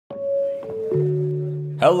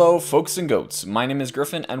Hello folks and goats, my name is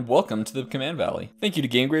Griffin and welcome to the Command Valley. Thank you to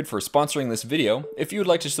GameGrid for sponsoring this video. If you would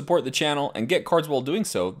like to support the channel and get cards while doing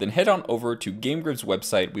so, then head on over to GameGrid's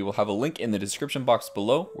website. We will have a link in the description box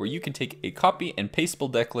below where you can take a copy and pastable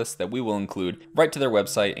deck list that we will include right to their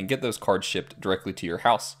website and get those cards shipped directly to your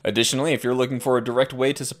house. Additionally, if you're looking for a direct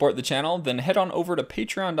way to support the channel, then head on over to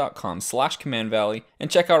patreon.com/commandvalley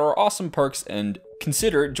and check out our awesome perks and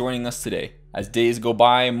consider joining us today. As days go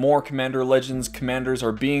by, more Commander Legends commanders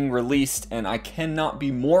are being released, and I cannot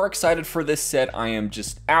be more excited for this set. I am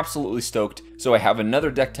just absolutely stoked. So I have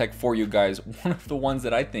another deck tech for you guys, one of the ones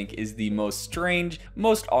that I think is the most strange,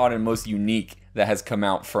 most odd, and most unique that has come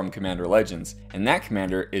out from Commander Legends. And that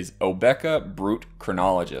commander is Obeka Brute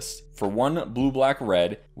Chronologist. For 1 blue black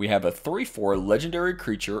red, we have a 3/4 legendary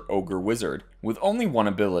creature Ogre Wizard with only one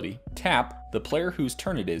ability. Tap, the player whose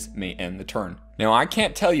turn it is may end the turn. Now I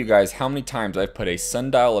can't tell you guys how many times I've put a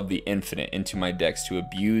Sundial of the Infinite into my decks to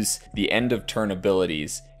abuse the end of turn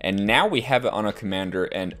abilities, and now we have it on a commander,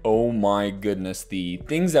 and oh my goodness, the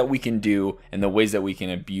things that we can do and the ways that we can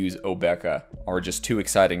abuse Obeka are just too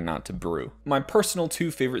exciting not to brew. My personal 2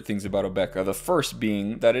 favorite things about Obeka, the first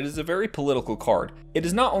being that it is a very political card. It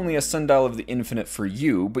is not only a Sundial of the Infinite for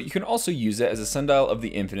you, but you can also use it as a Sundial of the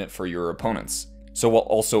Infinite for your opponents. So while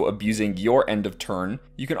also abusing your end of turn,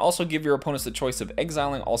 you can also give your opponents the choice of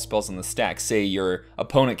exiling all spells in the stack. Say your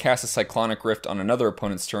opponent casts a Cyclonic Rift on another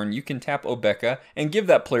opponent's turn, you can tap Obeka and give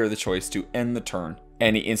that player the choice to end the turn.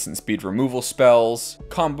 Any instant speed removal spells,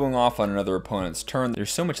 comboing off on another opponent's turn. There's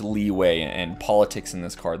so much leeway and politics in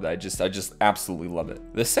this card that I just absolutely love it.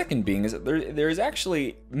 The second being is that there is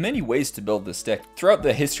actually many ways to build this deck. Throughout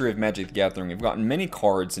the history of Magic the Gathering, we've gotten many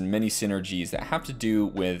cards and many synergies that have to do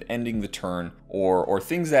with ending the turn or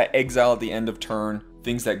things that exile at the end of turn,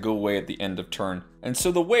 things that go away at the end of turn. And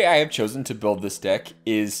so the way I have chosen to build this deck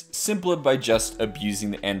is simply by just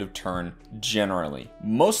abusing the end of turn generally.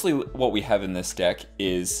 Mostly what we have in this deck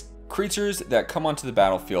is creatures that come onto the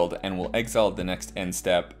battlefield and will exile at the next end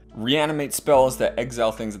step, reanimate spells that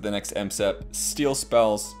exile things at the next end step, steal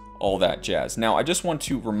spells, all that jazz. Now, I just want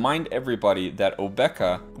to remind everybody that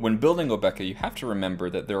Obeka, when building Obeka, you have to remember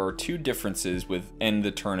that there are 2 differences with end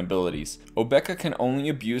the turn abilities. Obeka can only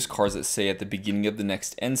abuse cards that say at the beginning of the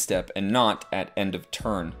next end step and not at end of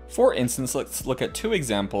turn. For instance, let's look at 2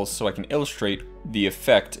 examples so I can illustrate the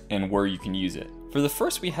effect and where you can use it. For the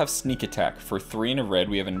first, we have Sneak Attack. For 3 and a red,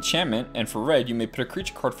 we have an enchantment, and for red, you may put a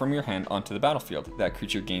creature card from your hand onto the battlefield. That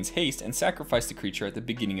creature gains haste and sacrifice the creature at the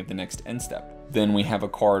beginning of the next end step. Then we have a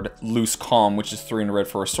card, Loose Calm, which is 3 and a red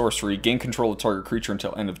for a sorcery. Gain control of target creature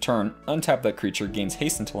until end of turn. Untap that creature, gains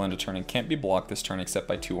haste until end of turn, and can't be blocked this turn except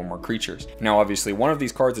by 2 or more creatures. Now, obviously, one of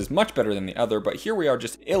these cards is much better than the other, but here we are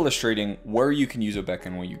just illustrating where you can use Obeka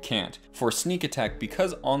and where you can't. For Sneak Attack,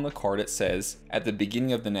 because on the card it says, at the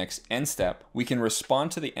beginning of the next end step, we can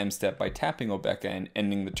respond to the end step by tapping Obeka and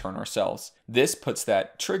ending the turn ourselves. This puts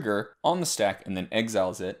that trigger on the stack and then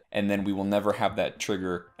exiles it, and then we will never have that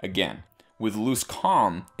trigger again. With Loose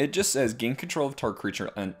Calm, it just says gain control of target creature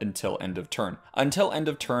until end of turn. Until end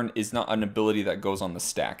of turn is not an ability that goes on the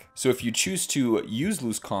stack. So if you choose to use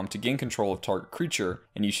Loose Calm to gain control of target creature,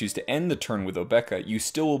 and you choose to end the turn with Obeka, you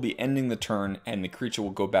still will be ending the turn and the creature will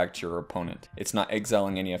go back to your opponent. It's not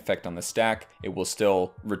exiling any effect on the stack, it will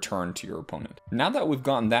still return to your opponent. Now that we've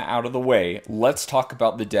gotten that out of the way, let's talk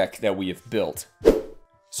about the deck that we have built.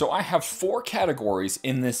 So I have 4 categories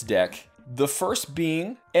in this deck. The first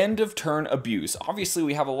being end of turn abuse. Obviously,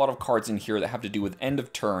 we have a lot of cards in here that have to do with end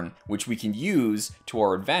of turn, which we can use to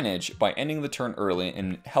our advantage by ending the turn early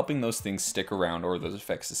and helping those things stick around or those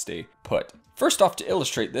effects to stay put. First off, to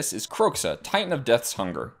illustrate this is Kroxa, Titan of Death's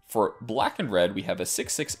Hunger. For black and red, we have a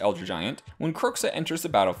 6/6 Elder Giant. When Kroxa enters the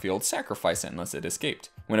battlefield, sacrifice it unless it escaped.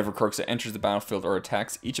 Whenever Kroxa enters the battlefield or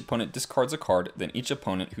attacks, each opponent discards a card, then each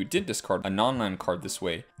opponent who did discard a non-land card this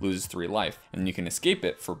way loses 3 life, and you can escape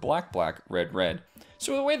it for black, black, red, red.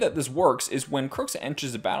 So the way that this works is when Kroxa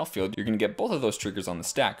enters the battlefield, you're going to get both of those triggers on the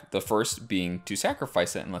stack. The first being to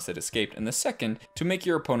sacrifice it unless it escaped, and the second to make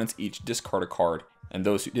your opponents each discard a card, and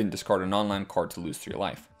those who didn't discard a non-land card to lose 3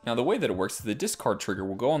 life. Now the way that it works is the discard trigger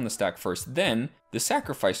will go on the stack first, then the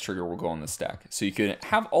sacrifice trigger will go on the stack. So you can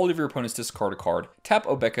have all of your opponents discard a card, tap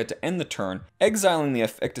Obeka to end the turn, exiling the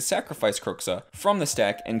effect to sacrifice Kroxa from the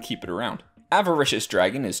stack and keep it around. Avaricious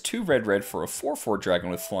Dragon is 2 red for a 4/4 dragon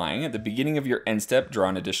with flying. At the beginning of your end step, draw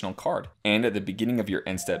an additional card. And at the beginning of your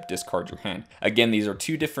end step, discard your hand. Again, these are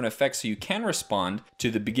 2 different effects, so you can respond to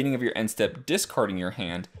the beginning of your end step discarding your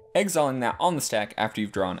hand, exiling that on the stack after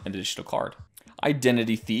you've drawn an additional card.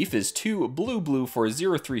 Identity Thief is 2 blue for a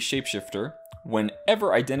 0/3 shapeshifter.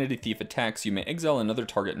 Whenever Identity Thief attacks, you may exile another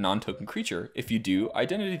target non-token creature. If you do,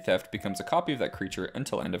 Identity Theft becomes a copy of that creature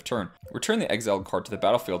until end of turn. Return the exiled card to the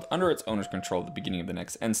battlefield under its owner's control at the beginning of the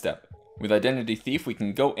next end step. With Identity Thief, we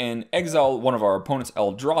can go in, exile one of our opponent's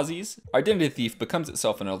Eldrazi's. Identity Thief becomes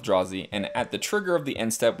itself an Eldrazi, and at the trigger of the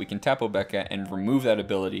end step, we can tap Obeka and remove that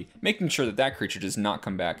ability, making sure that that creature does not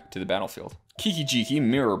come back to the battlefield. Kiki-Jiki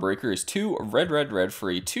Mirror Breaker is 2 red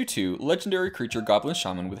for a 2/2 legendary creature Goblin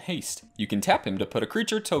Shaman with haste. You can tap him to put a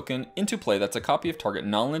creature token into play that's a copy of target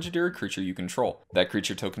non-legendary creature you control. That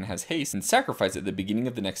creature token has haste and sacrifice at the beginning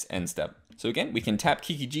of the next end step. So again, we can tap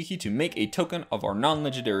Kiki-Jiki to make a token of our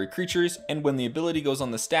non-legendary creatures, and when the ability goes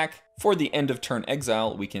on the stack, for the end of turn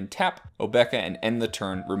exile, we can tap Obeka and end the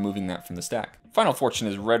turn, removing that from the stack. Final Fortune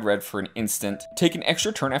is red for an instant. Take an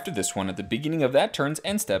extra turn after this one. At the beginning of that turn's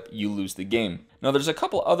end step, you lose the game. Now there's a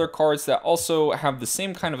couple other cards that also have the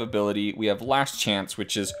same kind of ability. We have Last Chance,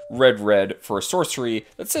 which is red for a sorcery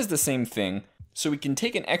that says the same thing. So we can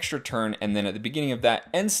take an extra turn, and then at the beginning of that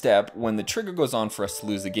end step, when the trigger goes on for us to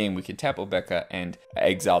lose the game, we can tap Obeka and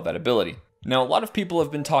exile that ability. Now, a lot of people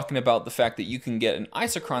have been talking about the fact that you can get an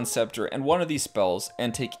Isochron Scepter and one of these spells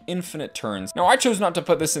and take infinite turns. Now, I chose not to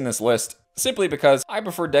put this in this list simply because I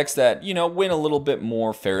prefer decks that, win a little bit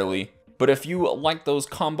more fairly. But if you like those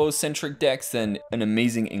combo-centric decks, then an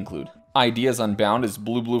amazing include. Ideas Unbound is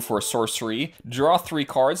blue for a sorcery. Draw 3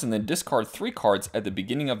 cards and then discard 3 cards at the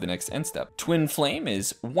beginning of the next end step. Twinflame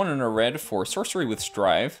is 1 and a red for sorcery with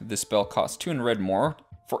Strive. This spell costs 2 and red more.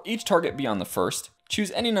 For each target beyond the first,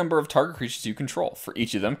 choose any number of target creatures you control. For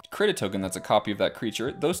each of them, create a token that's a copy of that creature.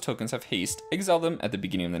 Those tokens have haste. Exile them at the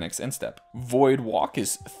beginning of the next end step. Voidwalk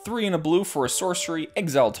is 3 and a blue for a sorcery.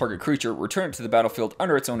 Exile target creature. Return it to the battlefield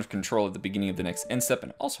under its owner's control at the beginning of the next end step.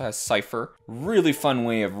 And also has Cipher. Really fun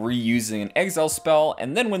way of reusing an exile spell.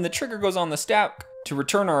 And then when the trigger goes on the stack, to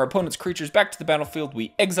return our opponent's creatures back to the battlefield,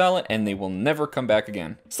 we exile it and they will never come back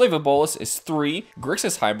again. Slave of Bolas is 3,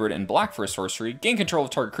 Grixis Hybrid and black for a sorcery. Gain control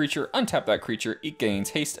of target creature, untap that creature, it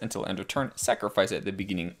gains haste until end of turn, sacrifice it at the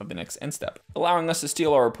beginning of the next end step, allowing us to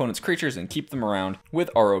steal our opponent's creatures and keep them around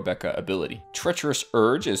with our Obeka ability. Treacherous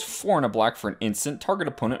Urge is 4 and a black for an instant. Target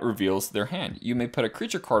opponent reveals their hand. You may put a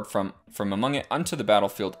creature card from among it onto the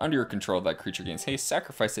battlefield under your control. That creature gains haste,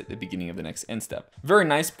 sacrifice it at the beginning of the next end step. Very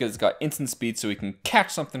nice because it's got instant speed, so we can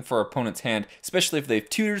catch something for our opponent's hand, especially if they've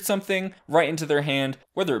tutored something right into their hand,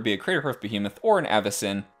 whether it be a Craterhoof Behemoth or an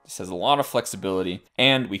Avacyn. This has a lot of flexibility,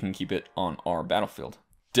 and we can keep it on our battlefield.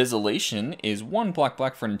 Desolation is 1 black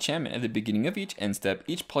for an enchantment. At the beginning of each end step,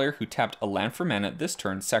 each player who tapped a land for mana this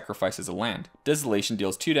turn sacrifices a land. Desolation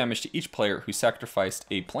deals 2 damage to each player who sacrificed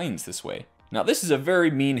a plains this way. Now this is a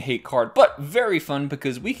very mean hate card, but very fun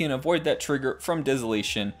because we can avoid that trigger from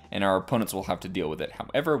Desolation and our opponents will have to deal with it.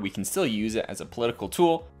 However, we can still use it as a political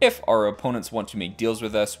tool. If our opponents want to make deals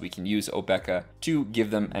with us, we can use Obeka to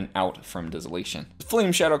give them an out from Desolation.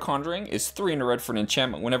 Flame Shadow Conjuring is 3 and a red for an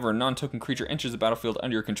enchantment. Whenever a non-token creature enters the battlefield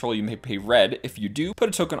under your control, you may pay red. If you do, put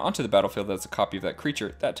a token onto the battlefield that's a copy of that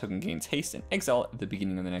creature. That token gains haste and exile at the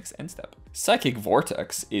beginning of the next end step. Psychic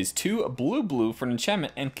Vortex is 2 blue for an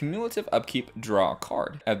enchantment and cumulative upkeep. Draw a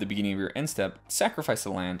card. At the beginning of your end step, sacrifice a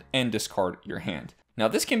land and discard your hand. Now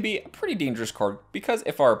this can be a pretty dangerous card because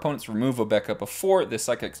if our opponents remove Obeka before the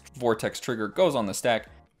Psychic Vortex trigger goes on the stack,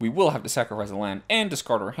 we will have to sacrifice a land and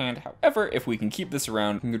discard our hand. However, if we can keep this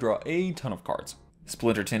around, we can draw a ton of cards.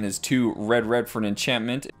 Splinterton is 2 red for an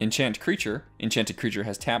enchantment. Enchant creature. Enchanted creature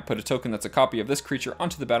has tap. Put a token that's a copy of this creature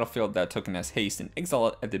onto the battlefield. That token has haste and exile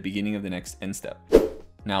it at the beginning of the next end step.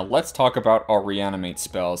 Now let's talk about our reanimate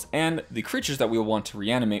spells and the creatures that we'll want to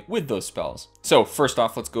reanimate with those spells. So first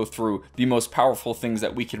off, let's go through the most powerful things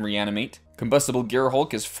that we can reanimate. Combustible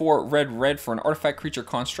Gearhulk is 4 red for an artifact creature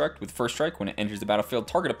construct with first strike. When it enters the battlefield,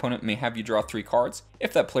 target opponent may have you draw 3 cards.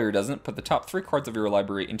 If that player doesn't, put the top 3 cards of your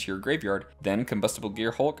library into your graveyard. Then Combustible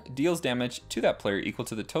Gearhulk deals damage to that player equal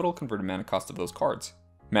to the total converted mana cost of those cards.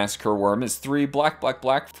 Massacre Worm is 3 black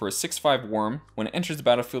for a 6/5 worm. When it enters the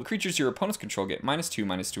battlefield, creatures your opponents control get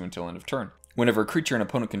 -2/-2 until end of turn. Whenever a creature an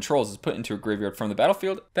opponent controls is put into a graveyard from the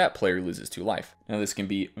battlefield, that player loses 2 life. Now this can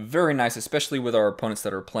be very nice, especially with our opponents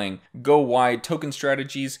that are playing go wide token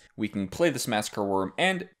strategies. We can play this Massacre Worm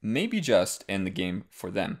and maybe just end the game for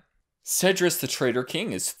them. Cedrus the Traitor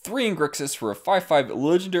King is 3 in Grixis for a 5/5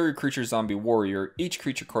 legendary creature zombie warrior. Each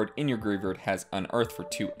creature card in your graveyard has Unearth for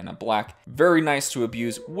 2 and a black. Very nice to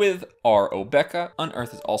abuse with our Obeka.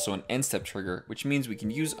 Unearth is also an end step trigger, which means we can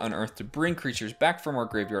use Unearth to bring creatures back from our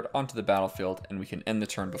graveyard onto the battlefield and we can end the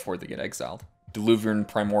turn before they get exiled. Diluvian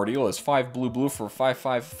Primordial is 5 blue for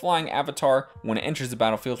 5/5 flying avatar. When it enters the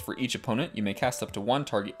battlefield for each opponent, you may cast up to one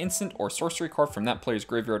target instant or sorcery card from that player's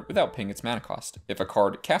graveyard without paying its mana cost. If a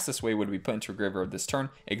card cast this way would be put into a graveyard this turn,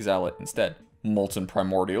 exile it instead. Molten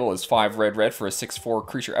Primordial is 5 red for a 6/4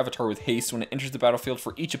 creature avatar with haste. When it enters the battlefield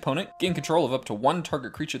for each opponent, gain control of up to one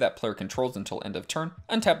target creature that player controls until end of turn.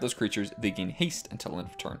 Untap those creatures, they gain haste until end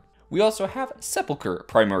of turn. We also have Sepulchral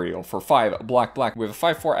Primordial for 5 black. We have a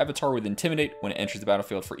 5/4 avatar with Intimidate. When it enters the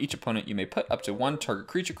battlefield for each opponent, you may put up to one target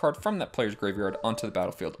creature card from that player's graveyard onto the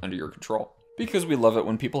battlefield under your control. Because we love it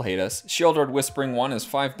when people hate us, Sheoldred Whispering 1 is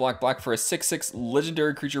 5 black for a 6/6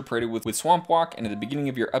 legendary creature paraded with Swamp Walk, and at the beginning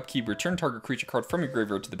of your upkeep, return target creature card from your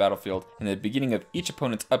graveyard to the battlefield, and at the beginning of each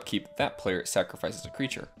opponent's upkeep, that player sacrifices a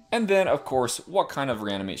creature. And then, of course, what kind of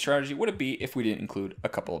reanimate strategy would it be if we didn't include a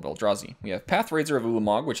couple of Eldrazi? We have Pathrazer of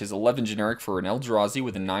Ulamog, which is 11 generic for an Eldrazi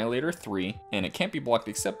with Annihilator 3, and it can't be blocked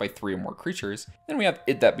except by 3 or more creatures. Then we have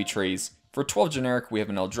It That Betrays. For 12 generic, we have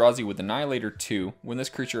an Eldrazi with Annihilator 2. When this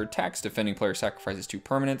creature attacks, defending player sacrifices 2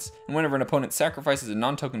 permanents, and whenever an opponent sacrifices a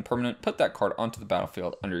non-token permanent, put that card onto the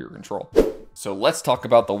battlefield under your control. So let's talk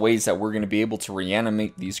about the ways that we're going to be able to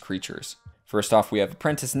reanimate these creatures. First off, we have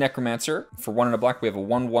Apprentice Necromancer. For 1 and a black, we have a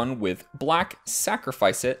 1/1 with black,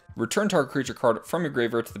 sacrifice it, return target creature card from your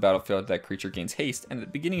graveyard to the battlefield. That creature gains haste, and at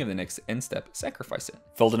the beginning of the next end step, sacrifice it.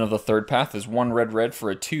 Felden of the Third Path is 1 red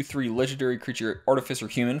for a 2/3 legendary creature, Artificer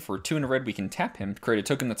Human. For 2 and a red, we can tap him, create a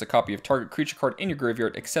token that's a copy of target creature card in your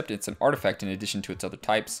graveyard, except it's an artifact in addition to its other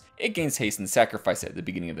types. It gains haste and sacrifice it at the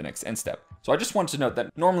beginning of the next end step. So I just wanted to note that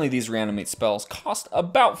normally these reanimate spells cost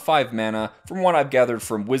about 5 mana, from what I've gathered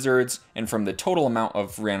from Wizards and from the total amount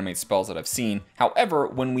of reanimate spells that I've seen. However,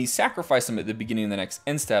 when we sacrifice them at the beginning of the next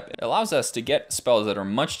end step, it allows us to get spells that are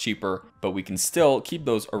much cheaper, but we can still keep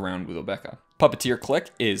those around with Obeka. Puppeteer Click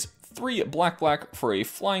is 3 black for a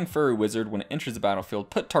flying fairy wizard. When it enters the battlefield,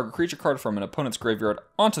 put target creature card from an opponent's graveyard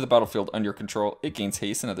onto the battlefield under your control. It gains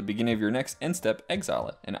haste, and at the beginning of your next end step, exile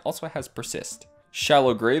it. And it also has Persist.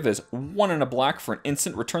 Shallow Grave is 1 and a black for an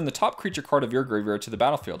instant. Return the top creature card of your graveyard to the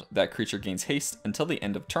battlefield. That creature gains haste until the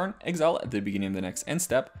end of turn. Exile at the beginning of the next end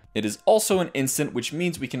step. It is also an instant, which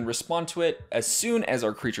means we can respond to it as soon as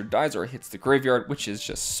our creature dies or hits the graveyard, which is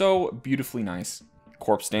just so beautifully nice.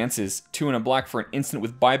 Corpse Dance is 2 and a black for an instant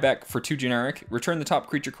with buyback for 2 generic. Return the top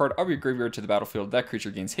creature card of your graveyard to the battlefield. That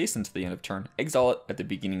creature gains haste until the end of turn. Exile it at the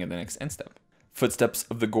beginning of the next end step. Footsteps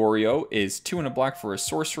of the Goryo is 2 and a black for a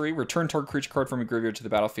sorcery. Return target creature card from your graveyard to the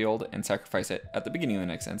battlefield and sacrifice it at the beginning of the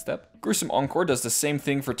next end step. Gruesome Encore does the same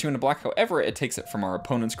thing for 2 and a black, however, it takes it from our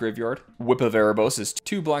opponent's graveyard. Whip of Erebos is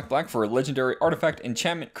 2 black for a legendary artifact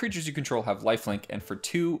enchantment. Creatures you control have lifelink, and for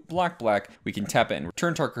 2 black, we can tap it and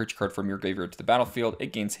return target creature card from your graveyard to the battlefield.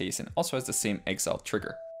 It gains haste and also has the same exile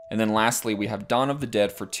trigger. And then lastly, we have Dawn of the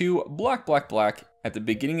Dead for 2 black. At the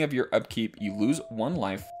beginning of your upkeep, you lose 1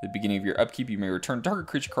 life. At the beginning of your upkeep, you may return target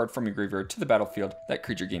creature card from your graveyard to the battlefield. That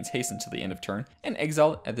creature gains haste until the end of turn, and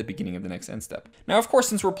exile it at the beginning of the next end step. Now, of course,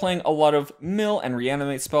 since we're playing a lot of mill and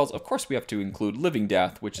reanimate spells, of course we have to include Living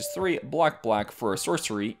Death, which is 3 black for a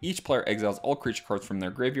sorcery. Each player exiles all creature cards from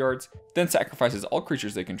their graveyards, then sacrifices all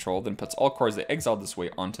creatures they control, then puts all cards they exiled this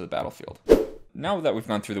way onto the battlefield. Now that we've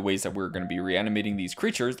gone through the ways that we're going to be reanimating these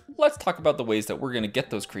creatures, let's talk about the ways that we're going to get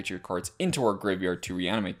those creature cards into our graveyard to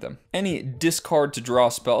reanimate them. Any discard to draw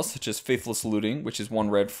spells, such as Faithless Looting, which is 1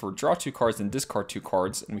 red for draw 2 cards and discard 2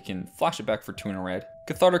 cards, and we can flash it back for 2 and a red.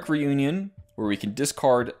 Cathartic Reunion, where we can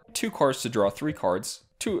discard 2 cards to draw 3 cards.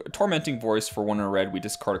 Tormenting Voice for 1 and a red, we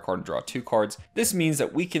discard a card and draw 2 cards. This means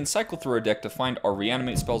that we can cycle through our deck to find our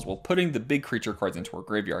reanimate spells while putting the big creature cards into our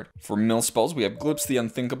graveyard. For mill spells, we have Glimpse the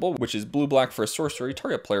Unthinkable, which is blue-black for a sorcery.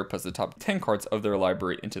 Target player puts the top 10 cards of their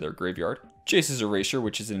library into their graveyard. Jace's Erasure,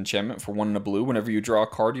 which is an enchantment for 1 and a blue. Whenever you draw a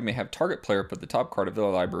card, you may have target player put the top card of their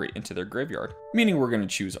library into their graveyard, meaning we're going to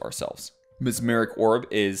choose ourselves. Mesmeric Orb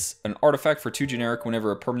is an artifact for 2 generic. Whenever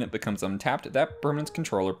a permanent becomes untapped, that permanent's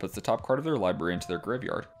controller puts the top card of their library into their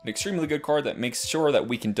graveyard. An extremely good card that makes sure that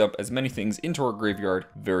we can dump as many things into our graveyard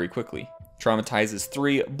very quickly. Traumatize is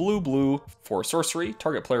 3 blue for sorcery.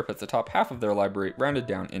 Target player puts the top half of their library rounded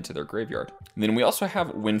down into their graveyard. And then we also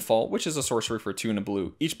have Windfall, which is a sorcery for 2 and a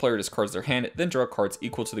blue. Each player discards their hand, then draw cards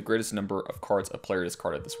equal to the greatest number of cards a player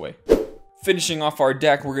discarded this way. Finishing off our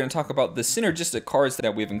deck, we're going to talk about the synergistic cards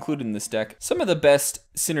that we've included in this deck. Some of the best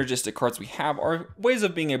synergistic cards we have are ways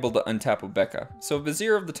of being able to untap Obeka. So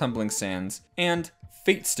Vizier of the Tumbling Sands and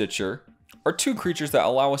Fatestitcher are two creatures that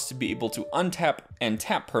allow us to be able to untap and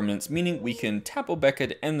tap permanents, meaning we can tap Obeka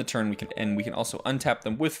to end the turn, we can also untap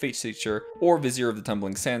them with Fatestitcher or Vizier of the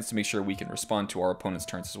Tumbling Sands to make sure we can respond to our opponent's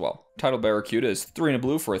turns as well. Tidal Barracuda is 3 and a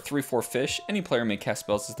blue for a 3/4 fish. Any player may cast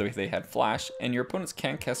spells as though they had flash, and your opponents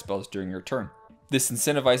can't cast spells during your turn. This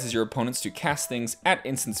incentivizes your opponents to cast things at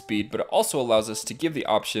instant speed, but it also allows us to give the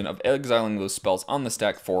option of exiling those spells on the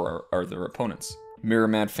stack for our other opponents.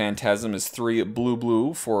 Mirror-Mad Phantasm is 3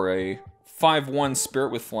 blue for a 5/1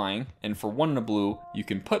 spirit with flying, and for 1 and a blue, you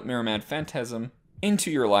can put Mirror-Mad Phantasm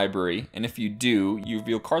into your library, and if you do, you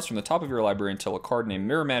reveal cards from the top of your library until a card named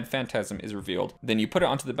Mirror-Mad Phantasm is revealed. Then you put it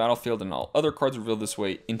onto the battlefield and all other cards revealed this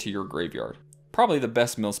way into your graveyard. Probably the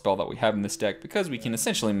best mill spell that we have in this deck because we can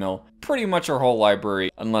essentially mill pretty much our whole library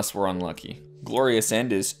unless we're unlucky. Glorious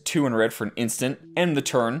End is 2 in red for an instant, end the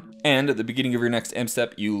turn, and at the beginning of your next end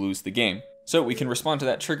step, you lose the game. So we can respond to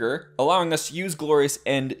that trigger, allowing us to use Glorious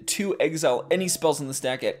End to exile any spells in the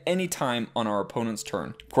stack at any time on our opponent's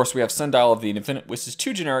turn. Of course, we have Sundial of the Infinite, which is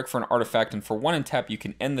too generic for an artifact, and for 1 and tap, you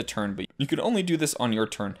can end the turn, but you can only do this on your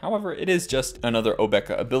turn. However, it is just another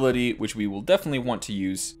Obeka ability, which we will definitely want to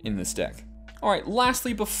use in this deck. Alright,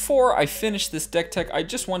 lastly, before I finish this deck tech, I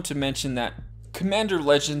just want to mention that Commander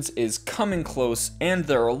Legends is coming close, and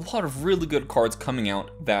there are a lot of really good cards coming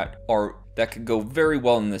out that could go very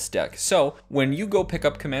well in this deck. So, when you go pick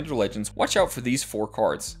up Commander Legends, watch out for these 4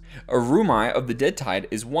 cards. Araumi of the Dead Tide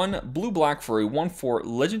is 1 blue-black for a 1/4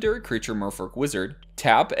 legendary creature Merfolk Wizard.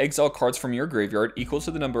 Tap, exile cards from your graveyard equal to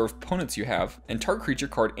the number of opponents you have, and target creature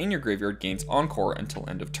card in your graveyard gains Encore until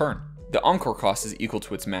end of turn. The Encore cost is equal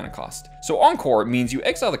to its mana cost. So Encore means you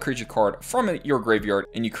exile the creature card from your graveyard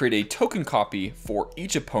and you create a token copy for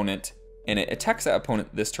each opponent, and it attacks that opponent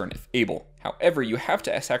this turn if able. However, you have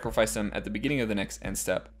to sacrifice them at the beginning of the next end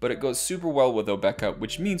step, but it goes super well with Obeka,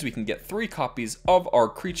 which means we can get 3 copies of our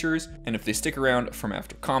creatures, and if they stick around from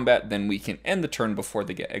after combat, then we can end the turn before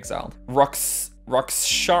they get exiled.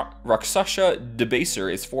 Rakshasa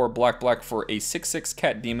Debaser is 4 black for a 6/6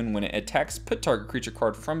 cat demon. When it attacks, put target creature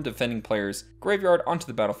card from defending player's graveyard onto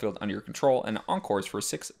the battlefield under your control, and Encores for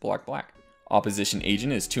 6 black. Opposition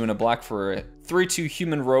Agent is 2 and a black for a 3/2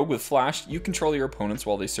 human rogue with flash. You control your opponents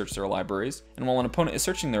while they search their libraries, and while an opponent is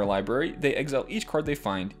searching their library, they exile each card they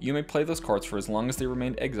find. You may play those cards for as long as they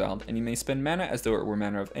remain exiled, and you may spend mana as though it were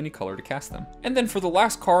mana of any color to cast them. And then for the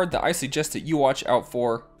last card that I suggest that you watch out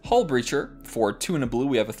for, Hull Breacher. For 2 and a blue,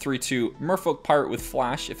 we have a 3/2 Merfolk Pirate with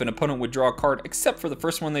flash. If an opponent would draw a card except for the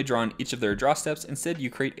first one they draw in each of their draw steps, instead you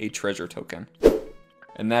create a treasure token.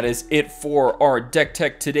 And that is it for our deck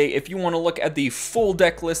tech today. If you want to look at the full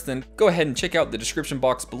deck list, then go ahead and check out the description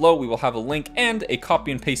box below. We will have a link and a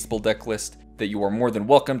copy and pastable deck list that you are more than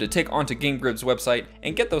welcome to take onto GameGrib's website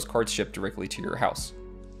and get those cards shipped directly to your house.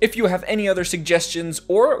 If you have any other suggestions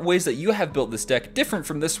or ways that you have built this deck different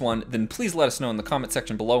from this one, then please let us know in the comment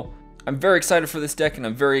section below. I'm very excited for this deck, and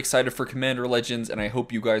I'm very excited for Commander Legends, and I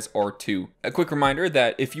hope you guys are too. A quick reminder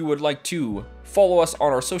that if you would like to follow us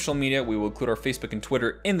on our social media, we will include our Facebook and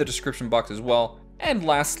Twitter in the description box as well. And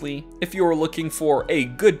lastly, if you are looking for a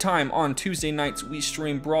good time on Tuesday nights, we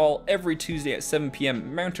stream Brawl every Tuesday at 7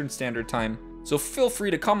 PM Mountain Standard Time. So feel free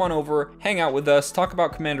to come on over, hang out with us, talk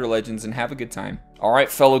about Commander Legends, and have a good time. Alright,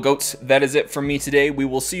 fellow goats, that is it from me today. We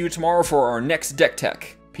will see you tomorrow for our next deck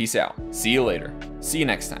tech. Peace out. See you later. See you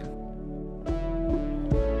next time.